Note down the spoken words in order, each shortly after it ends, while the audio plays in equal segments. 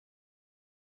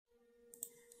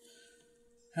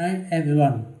Hi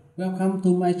everyone, welcome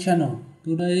to my channel.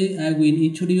 Today I will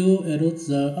introduce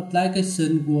the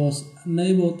application was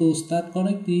unable to start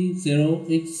correctly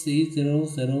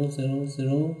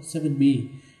 0xc000007b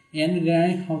and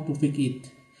guide how to fix it.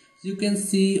 You can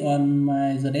see on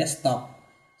the desktop.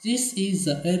 This is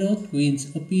the error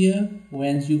which appear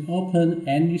when you open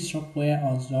any software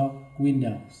on your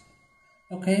Windows.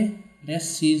 Okay, let's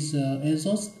see the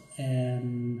error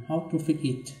and how to fix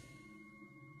it.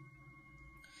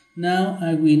 Now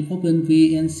I will open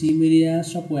VNC Media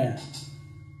software.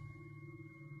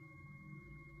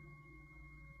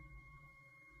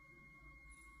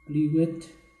 Please wait.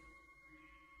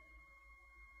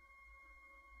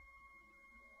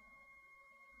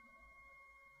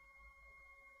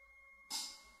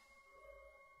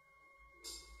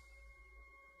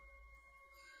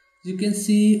 You can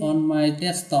see on my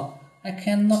desktop, I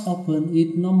cannot open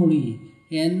it normally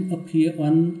and appear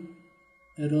on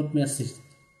error message.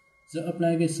 The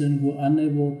application was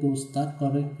unable to start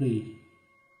correctly.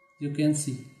 You can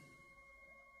see.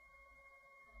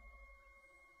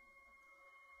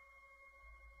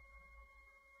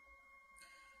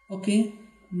 Okay,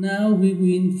 now we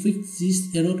will fix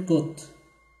this error code.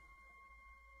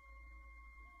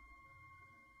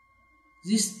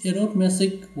 This error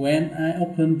message when I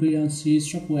open VNC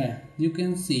software. You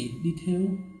can see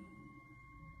detail.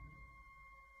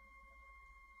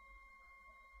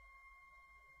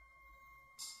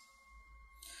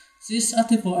 This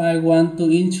article I want to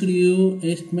introduce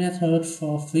a method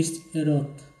for fixed error.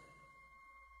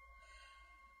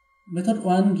 Method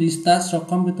 1. Restart your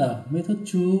computer. Method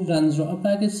 2. Run your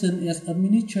application as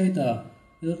administrator.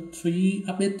 Method 3.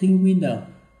 Updating Windows.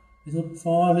 Method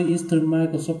 4. Reinstall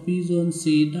Microsoft Visual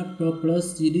C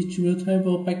plus the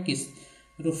distributable package.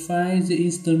 Method 5.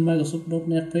 Reinstall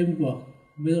MicrosoftNet framework.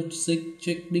 Method 6.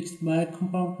 Check disk by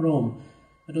compound ROM.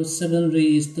 Method 7.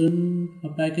 Reinstall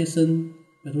application.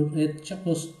 Method 8.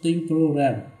 Troubleshooting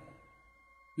program.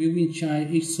 We will try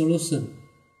each solution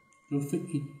to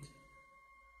fix it.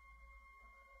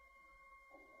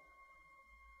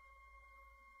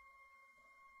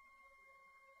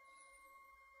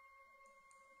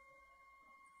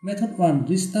 Method 1.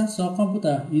 Restart your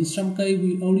computer. In some case,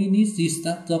 we only need to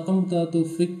restart the computer to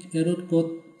fix error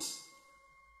code.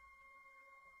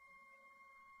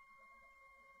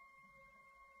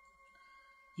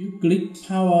 You click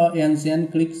power and then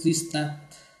click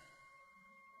restart.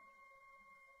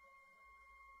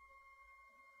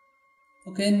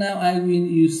 Okay, now I will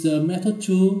use the method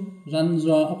 2. Run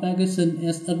your application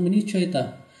as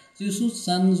administrator. You should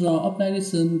run your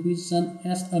application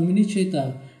as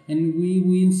administrator, and we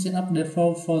will set up the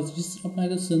default for this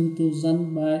application to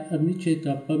run by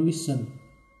administrator permission.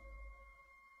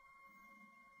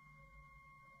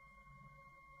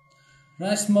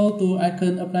 Right mouse to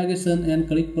icon application and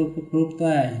click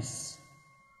Properties.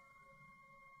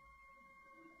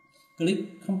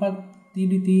 Click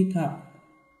Compatibility tab.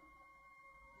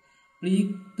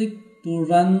 Please click to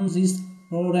run this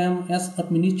program as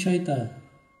administrator.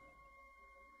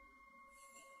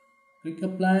 Click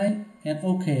Apply and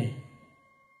OK.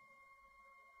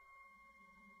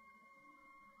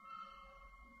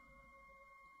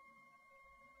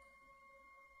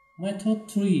 Method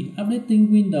 3.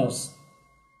 Updating Windows.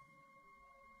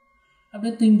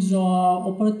 Updating your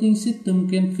operating system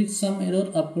can fix some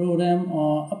error of program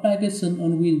or application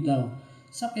on Windows,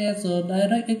 such as the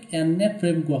DirectX and Net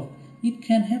framework. It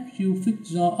can help you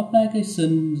fix your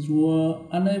application were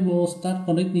unable to start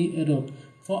correctly error.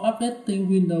 For updating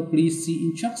Windows, please see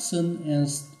instructions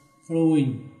as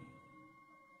following.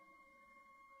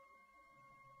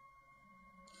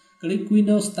 Click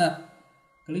Windows Start.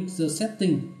 Click the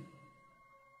setting.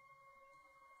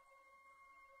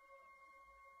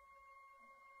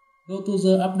 Go to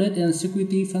the Update and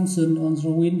Security function on the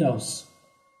Windows.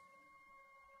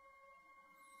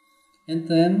 And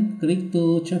then click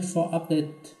to check for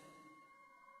update.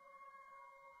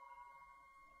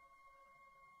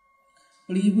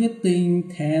 Please waiting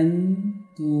 10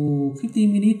 to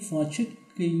 15 minutes for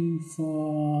checking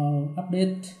for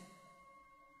update.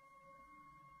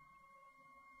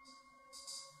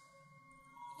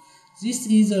 This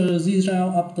is the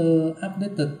result after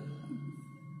updated.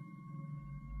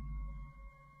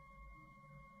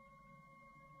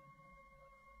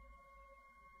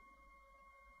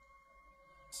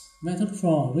 Method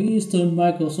 4. Reinstall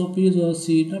Microsoft Visual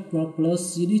C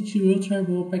plus the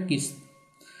distributable package.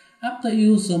 After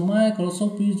use the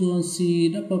Microsoft Visual C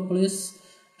plus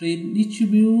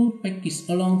redistribute package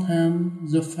a long time,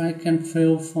 the file can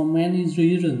fail for many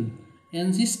reasons,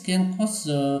 and this can cause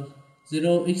the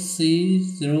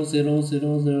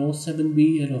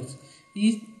 0xc000007b errors.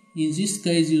 It In this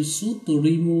case, you should to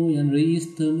remove and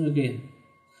reinstall again.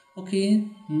 Okay,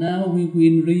 now we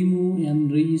will remove and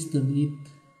reinstall it.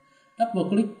 Double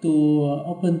click to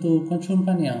open to control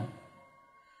panel.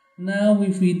 Now we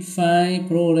will find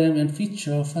program and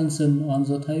feature function on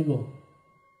the table.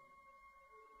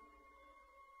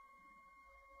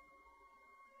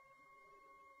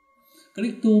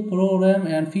 Click to program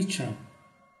and feature.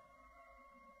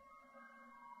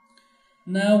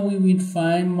 Now we will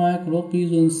find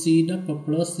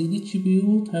MicrosoftNet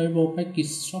distribute table package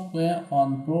software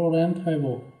on program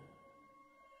table.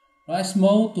 Right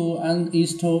mode to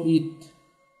uninstall it.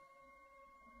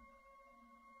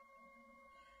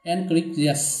 And click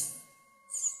yes.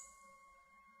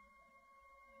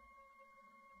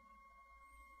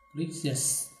 Click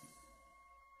yes.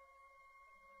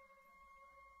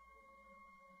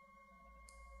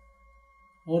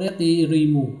 Already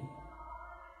remove.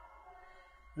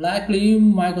 Likely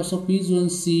Microsoft Visual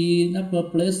C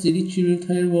distribute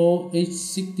table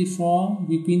x64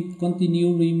 we will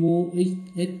continue remove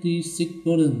x86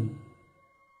 burden.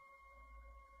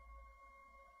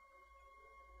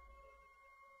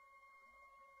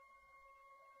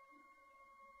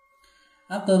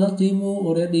 After that remove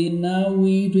already, now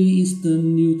we reinstall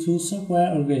new tool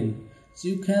software again.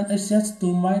 You can access to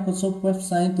Microsoft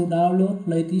website to download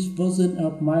latest version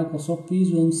of Microsoft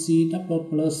Visual C++.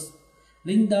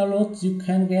 Link download you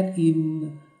can get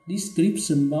in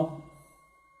description box.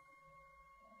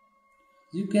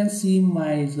 You can see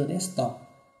my desktop.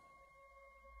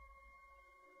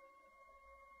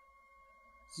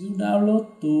 You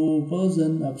download two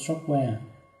version of software.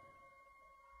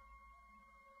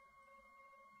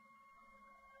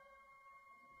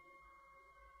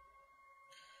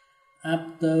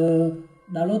 After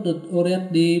downloaded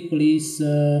already, please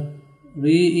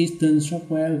reinstall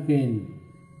software again.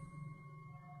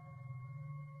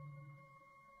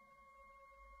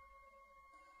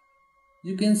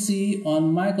 You can see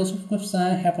on Microsoft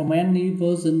website have a many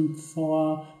versions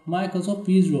for Microsoft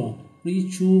Visual.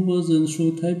 Please choose version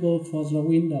suitable for the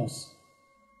Windows.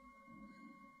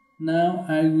 Now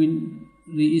I will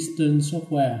reinstall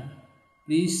software.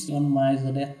 Please on my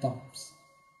desktops.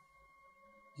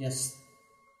 Yes.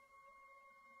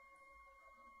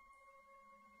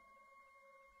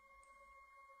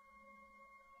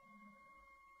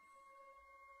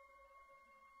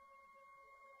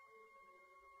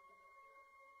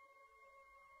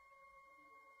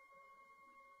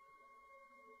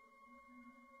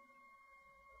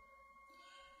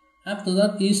 After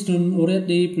that install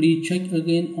already, please check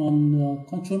again on the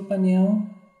control panel.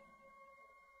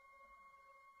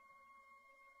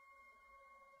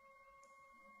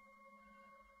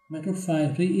 Matter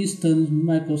 5. Reinstall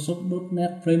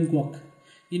MicrosoftNet framework.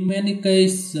 In many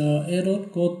cases, error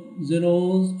code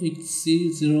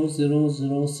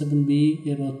 0xc0007b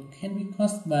error can be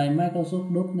caused by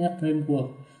MicrosoftNet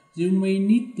framework. You may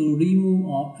need to remove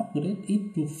or upgrade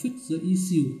it to fix the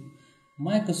issue.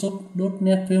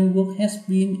 Microsoft.NET Framework has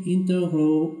been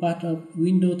integral part of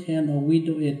Windows 10 or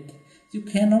Windows 8. You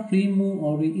cannot remove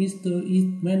or reinstall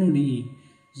it manually.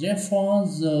 Therefore,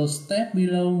 the step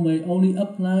below may only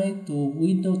apply to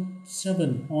Windows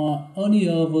 7 or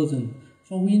earlier version.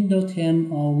 For Windows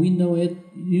 10 or Windows 8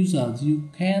 users, you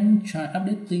can try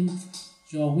updating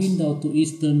your Windows to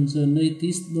install the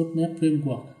latest .NET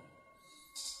Framework.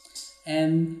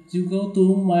 And you go to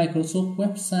Microsoft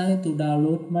website to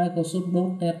download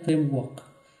Microsoft.NET Framework.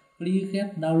 Please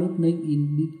get download link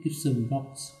in description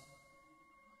box.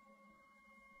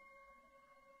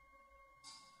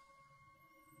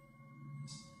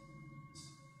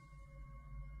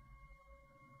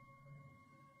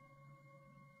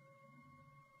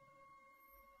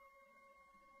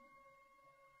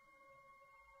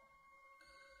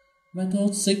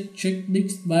 Method 6. Check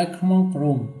disk by command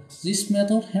prompt. This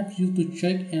method helps you to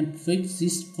check and fix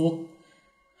this code.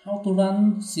 How to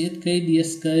run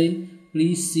chkdsk?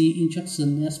 Please see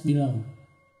instructions as below.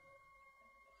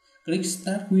 Click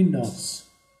Start Windows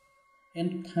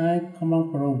and type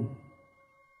command prompt.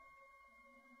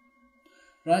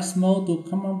 Right mode to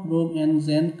command prompt and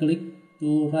then click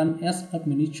to run as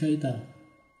administrator.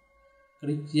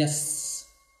 Click Yes.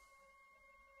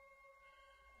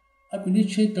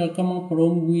 Administrator command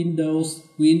prompt Windows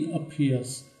will appear.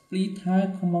 Please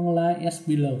type command line as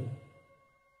below.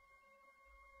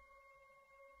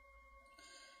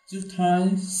 You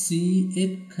type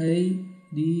chkdsk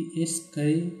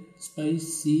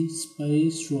space C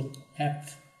space root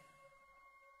F.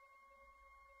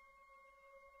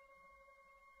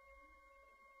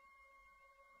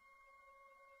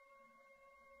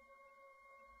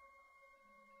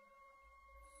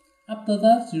 After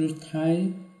that, you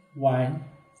type Y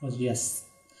for yes.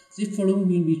 The following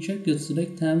will be checked the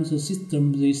next time the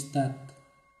system restart.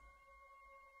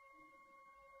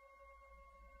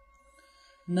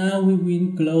 Now we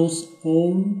will close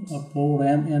all a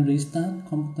program and restart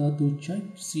computer to check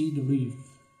C drive.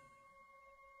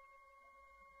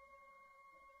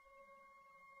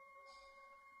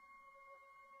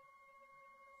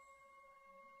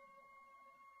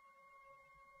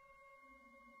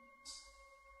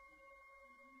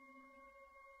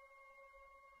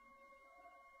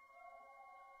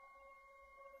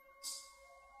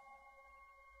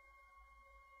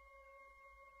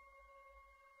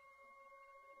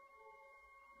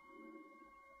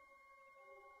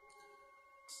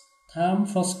 Time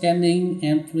for scanning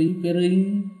and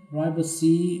preparing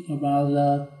privacy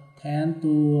about 10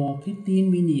 to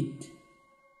 15 minutes.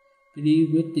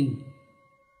 Pre-waiting.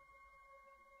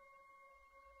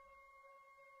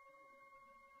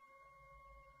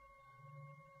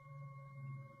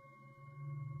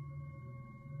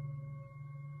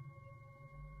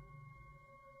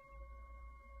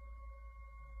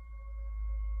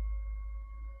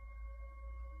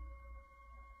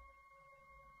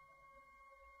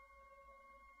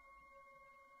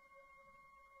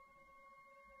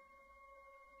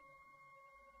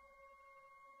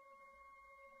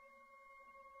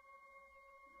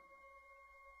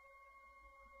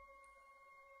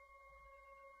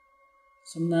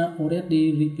 So now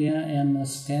already repair and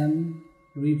scan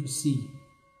privacy.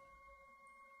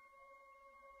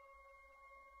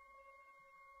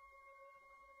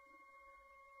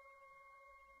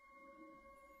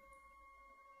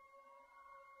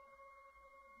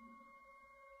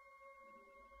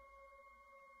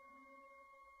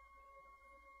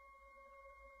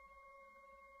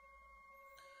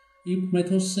 If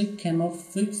method 6 cannot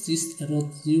fix this error,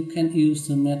 you can use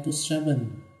the method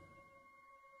 7.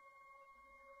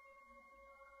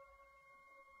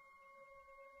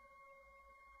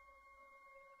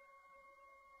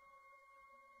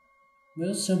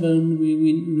 Method 7 we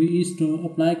will restore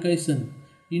application.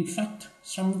 In fact,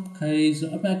 some cases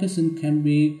the application can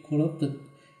be corrupted.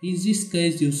 In this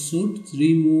case, you should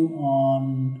remove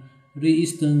and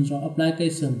reinstall your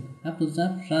application. After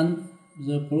that, run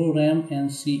the program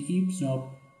and see if your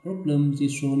problem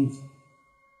is solved.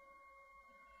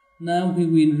 Now we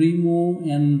will remove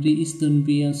and reinstall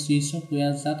VNC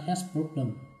software that has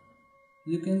problem.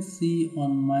 You can see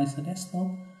on my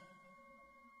desktop,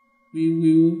 we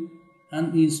will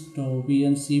uninstall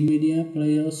VNC Media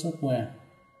Player software.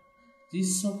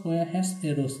 This software has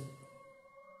errors.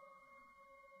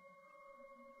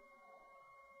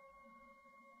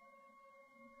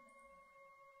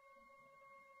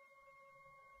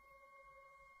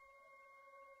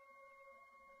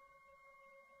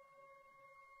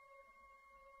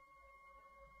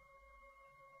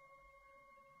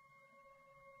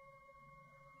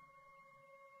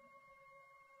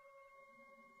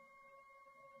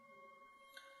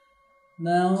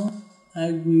 Now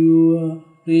I will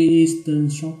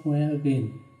reinstall software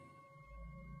again.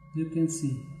 You can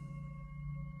see.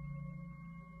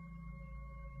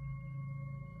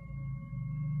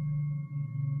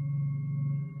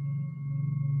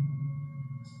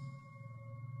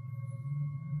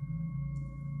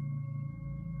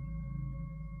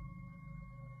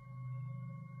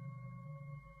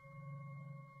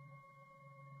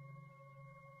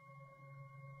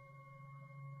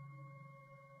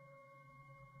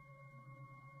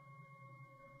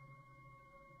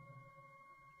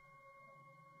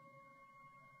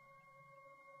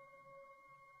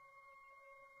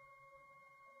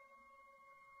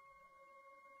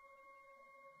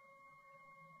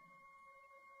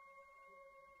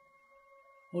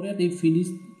 Already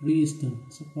finished reinstall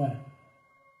software.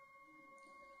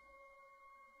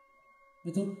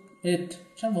 Method 8.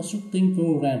 Troubleshooting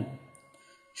program.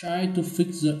 Try to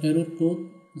fix the error code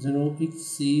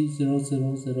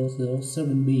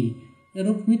 0xc000007b.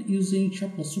 Error with using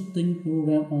troubleshooting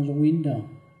program on the window.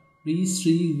 Please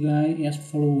see guide as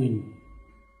following.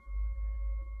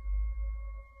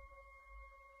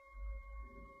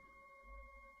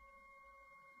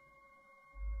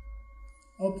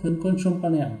 Open control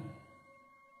panel.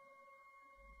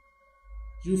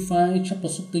 You find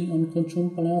troubleshooting on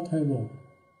control panel table.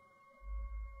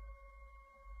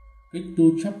 Click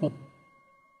to trouble.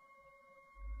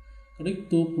 Click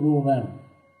to program.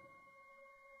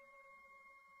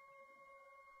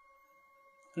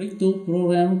 Click to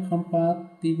program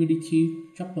compatibility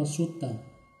troubleshooter.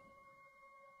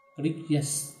 Click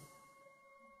yes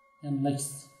and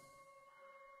next.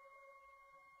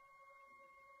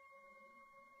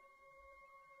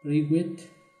 Pre-wait.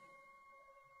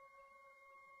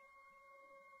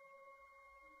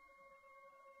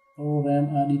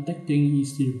 programs are detecting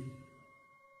issues.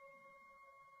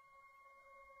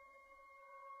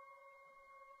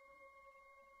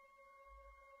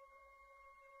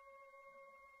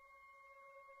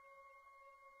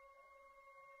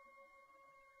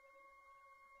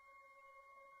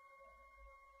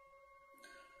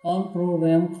 On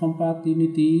program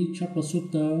compatibility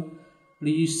troubleshooter,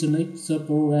 please select the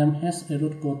program has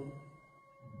error code.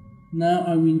 Now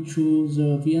I will choose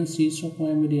the VNC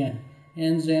software media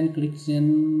and then click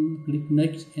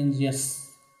next and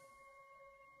yes.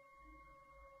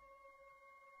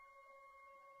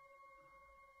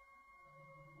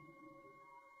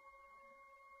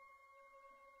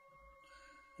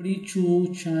 Please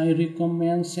choose child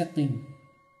recommend setting.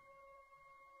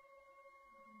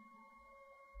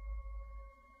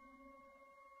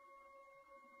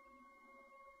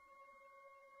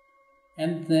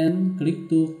 And then click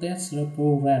to test the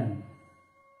program.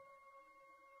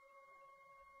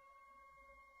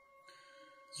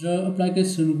 The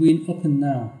application will open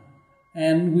now,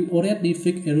 and we already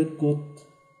fixed error code.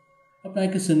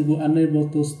 Application will unable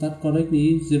to start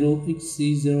correctly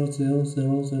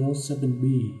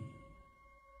 0xc000007b.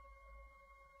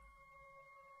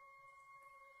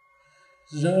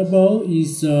 The above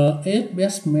is the 8th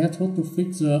best method to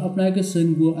fix the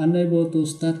application will unable to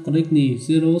start correctly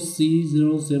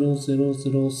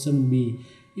 0xc000007b.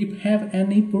 If you have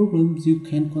any problems, you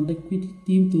can contact with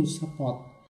team to support.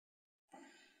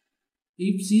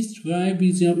 If this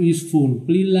video is useful,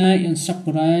 please like and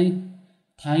subscribe.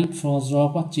 Thanks for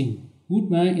watching.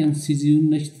 Goodbye and see you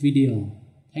next video.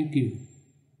 Thank you.